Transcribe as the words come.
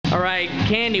All right,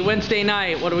 Candy, Wednesday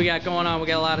night, what do we got going on? We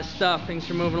got a lot of stuff. Things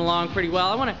are moving along pretty well.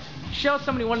 I want to show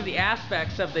somebody one of the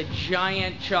aspects of the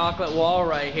giant chocolate wall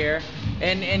right here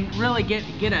and really get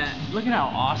a look at how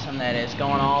awesome that is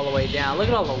going all the way down. Look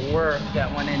at all the work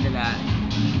that went into that.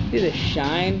 See the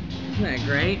shine? Isn't that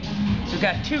great? So we've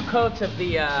got 2 coats of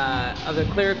the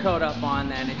clear coat up on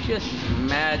that. It's just a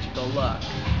magical look.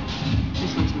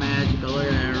 This looks magical. Look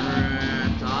at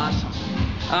that. It's awesome.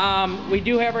 We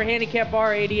do have our handicap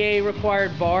bar, ADA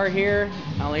required bar here.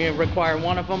 I only require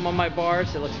one of them on my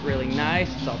bars. It looks really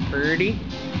nice. It's all pretty.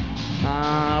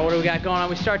 What do we got going on?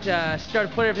 We start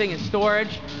to put everything in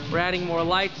storage. We're adding more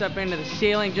lights up into the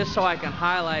ceiling just so I can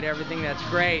highlight everything. That's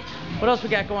great. What else we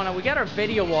got going on? We got our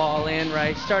video wall in,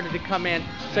 right? Started to come in.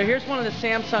 So here's one of the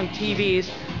Samsung TVs.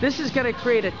 This is going to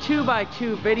create a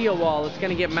 2x2 video wall. It's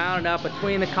going to get mounted up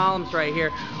between the columns right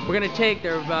here. We're going to take,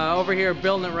 they're over here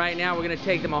building it right now. We're going to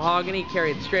take the mahogany,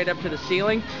 carry it straight up to the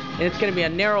ceiling, and it's going to be a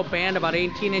narrow band about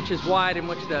 18 inches wide in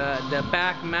which the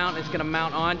back mount is going to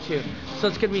mount onto. So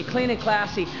it's going to be clean and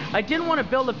classy. I didn't want to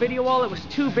build a video wall that was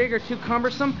too big or too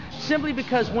cumbersome, simply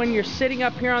because when you're sitting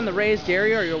up here on the raised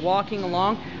area or you're walking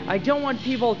along, I don't want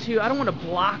people to, I don't want to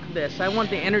block this. I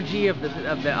want the energy of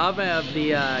the oven, of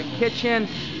the kitchen.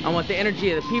 I want the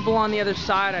energy of the people on the other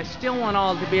side. I still want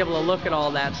all to be able to look at all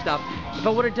that stuff. If I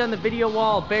would have done the video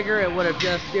wall bigger, it would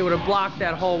have blocked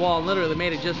that whole wall, literally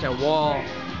made it just a wall.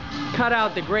 Cut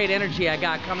out the great energy I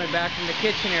got coming back from the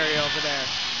kitchen area over there.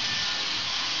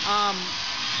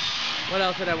 What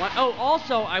else did I want? Oh,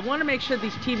 also, I want to make sure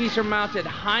these TVs are mounted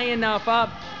high enough up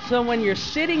so when you're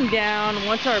sitting down,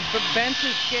 once our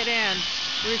benches get in,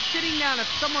 we're sitting down, if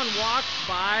someone walks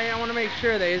by, I want to make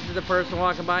sure this is the person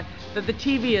walking by, that the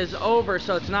TV is over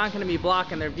so it's not going to be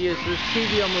blocking their view. So this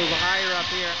TV will move higher up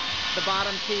here, the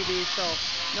bottom TV, so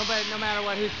no matter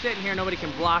what, who's sitting here, nobody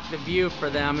can block the view for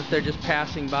them if they're just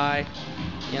passing by.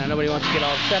 You know, nobody wants to get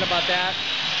all upset about that.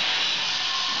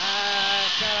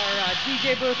 Got our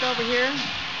DJ booth over here.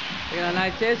 We got a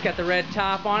nice day. It's got the red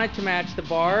top on it to match the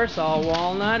bars, all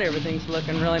walnut. Everything's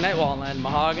looking really nice. Walnut and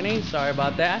mahogany. Sorry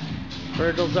about that.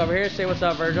 Virgil's over here. Say what's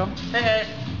up, Virgil. Hey.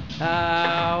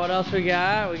 What else we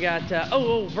got? We got,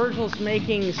 Virgil's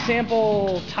making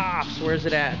sample tops. Where's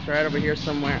it at? It's right over here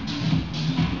somewhere.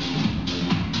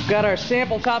 Got our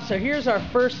sample top. So here's our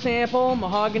first sample,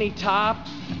 mahogany top.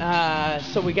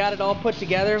 So we got it all put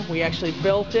together. We actually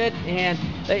built it, and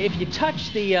if you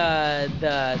touch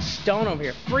the stone over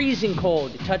here, freezing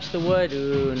cold. You touch the wood,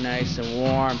 ooh, nice and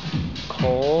warm.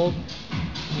 Cold,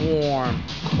 warm,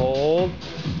 cold,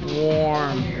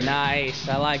 warm. Nice.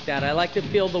 I like that. I like to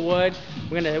feel the wood.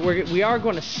 We are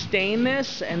going to stain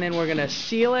this, and then we're going to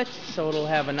seal it so it'll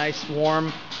have a nice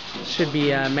warm. Should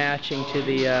be matching to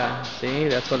the. See,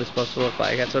 that's what it's supposed to look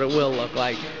like. That's what it will look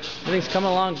like. Everything's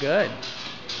coming along good.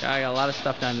 I got a lot of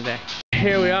stuff done today.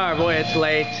 Here we are. Boy, it's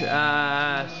late.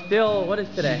 Still, what is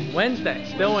today? Wednesday.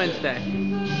 Still Wednesday.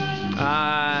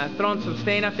 Throwing some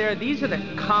stain up there. These are the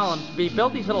columns. We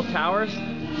built these little towers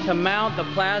to mount the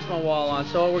plasma wall on.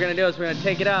 So what we're going to do is we're going to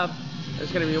take it up.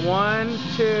 There's going to be 1,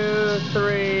 2,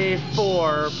 3,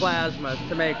 4 plasmas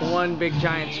to make one big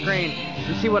giant screen.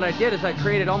 You see what I did is I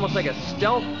created almost like a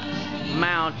stealth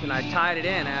mount, and I tied it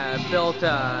in. Built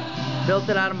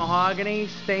it out of mahogany,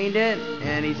 stained it,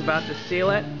 and he's about to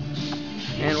seal it.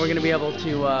 And we're going to be able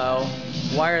to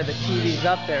wire the TVs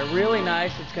up there. Really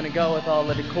nice. It's going to go with all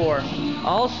the decor.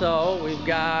 Also, we've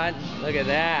got, look at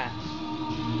that,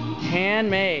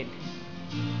 handmade.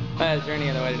 Is there any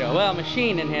other way to do it? Well,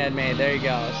 machine and handmade. There you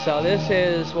go. So this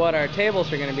is what our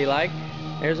tables are going to be like.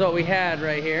 There's what we had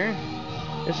right here.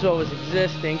 This is what was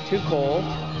existing, too cold.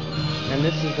 And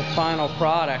this is the final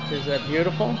product. Is that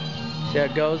beautiful? See how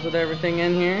it goes with everything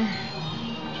in here?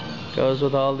 Goes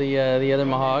with all the other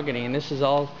mahogany. And this is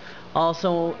all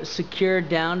also secured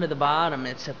down to the bottom.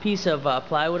 It's a piece of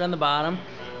plywood on the bottom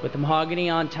with the mahogany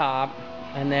on top.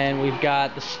 And then we've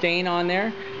got the stain on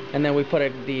there. And then we put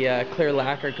the clear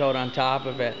lacquer coat on top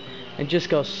of it. It just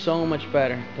goes so much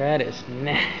better. That is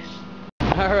nice.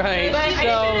 All right, But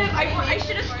so I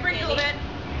should have sprinkled it.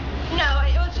 No,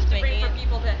 it was just to bring for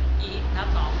people to eat.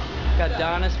 That's all. got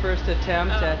Donna's first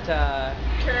attempt at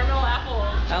caramel apples.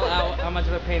 how much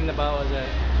of a pain in the butt was it?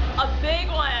 A big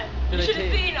one. You should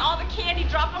have seen all the candy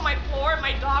dropped on my floor, and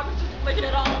my dog was just licking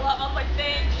it all up. I was like,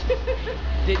 thanks.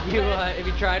 Did you have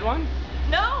you tried one?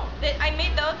 No, I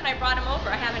made those and I brought them over.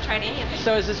 I haven't tried any of them.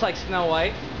 So is this like Snow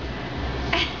White?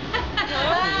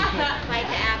 Like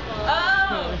the apple.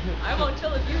 Oh, I won't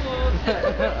tell if you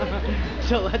won't.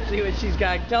 So let's see what she's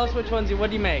got. Tell us which ones. What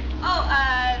do you make? Oh,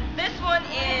 this one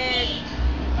is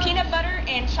peanut butter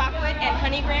and chocolate and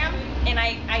honey graham, and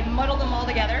I muddle them all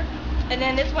together. And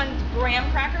then this one's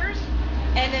graham crackers.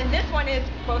 And then this one is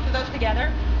both of those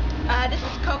together. This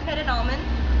is coconut and almond.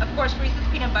 Of course, Reese's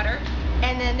peanut butter.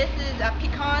 And then this is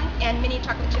pecans and mini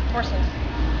chocolate chip morsels.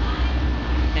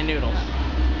 And noodles.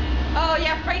 Oh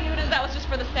yeah, fried noodles. That was just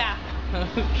for the staff.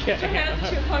 Okay. I was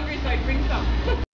too hungry, so I bring some.